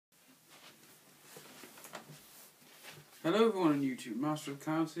Hello everyone on YouTube, Master of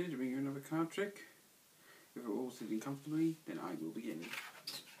Cards here to bring you another card trick. If you're all sitting comfortably, then I will begin.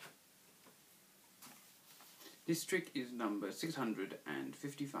 This trick is number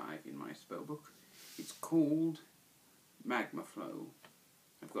 655 in my spellbook. It's called Magma Flow.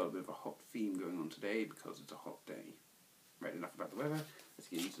 I've got a bit of a hot theme going on today because it's a hot day. Right, enough about the weather, let's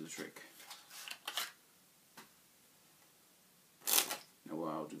get into the trick. Now what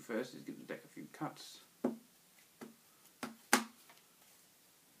I'll do first is give the deck a few cuts.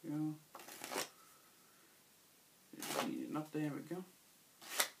 Go. Just need it up, there we go.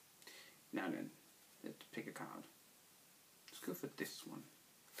 Now then, let's pick a card. Let's go for this one.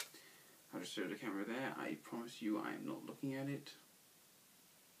 I'll just show the camera there. I promise you I am not looking at it.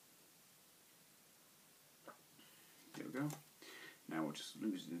 There we go. Now we'll just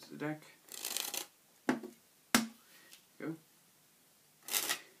lose it into the deck. Go.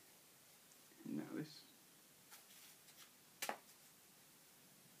 And now this.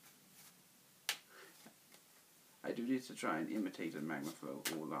 I do this to try and imitate a magma flow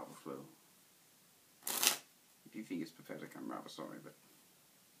or lava flow. If you think it's pathetic, I'm rather sorry, but...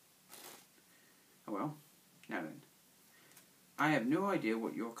 Oh well. Now then. I have no idea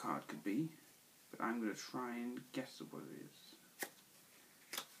what your card could be, but I'm going to try and guess what it is.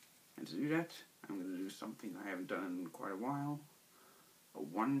 And to do that, I'm going to do something I haven't done in quite a while. A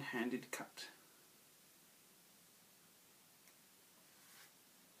one-handed cut.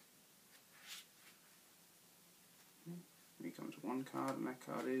 Here comes one card, and that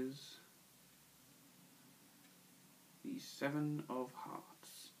card is the Seven of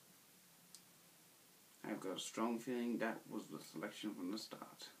Hearts. I've got a strong feeling that was the selection from the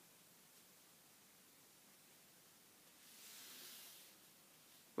start.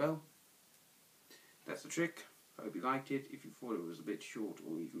 Well, that's the trick. I hope you liked it. If you thought it was a bit short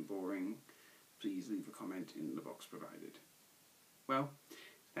or even boring, please leave a comment in the box provided. Well,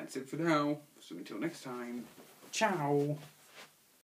 that's it for now. So until next time, ciao!